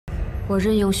我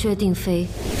任用薛定妃、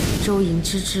周迎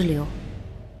之之流，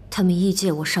他们亦借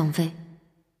我上位。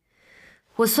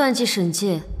我算计沈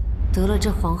介，得了这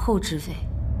皇后之位，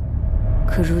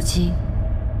可如今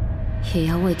也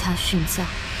要为他殉葬，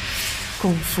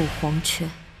共赴黄泉。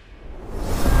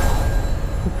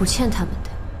我不欠他们的，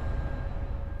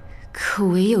可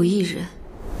唯有一人，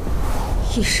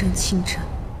一身清正，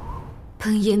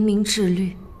本严明治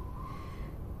律，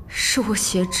是我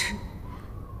挟持、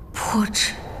迫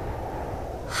之，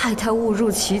害他误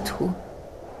入歧途，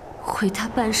毁他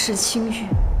半世清誉。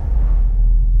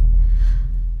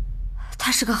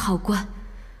他是个好官，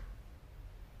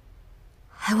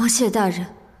还望谢大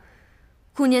人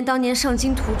顾念当年上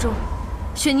京途中，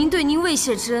选您对您未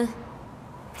谢之恩，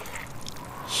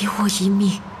以我一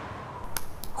命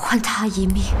换他一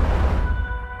命，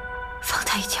放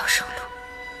他一条生路。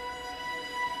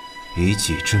以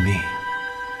己之命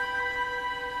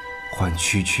换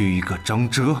区区一个张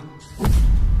遮，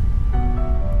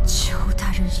求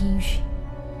大人应允。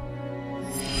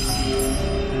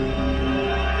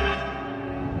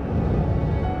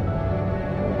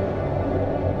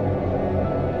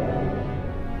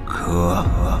可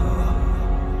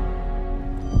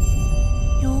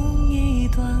用一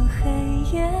段黑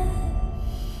夜，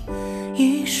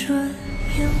一瞬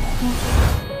烟火，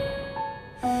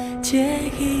借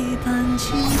一半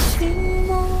清醒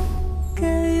梦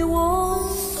给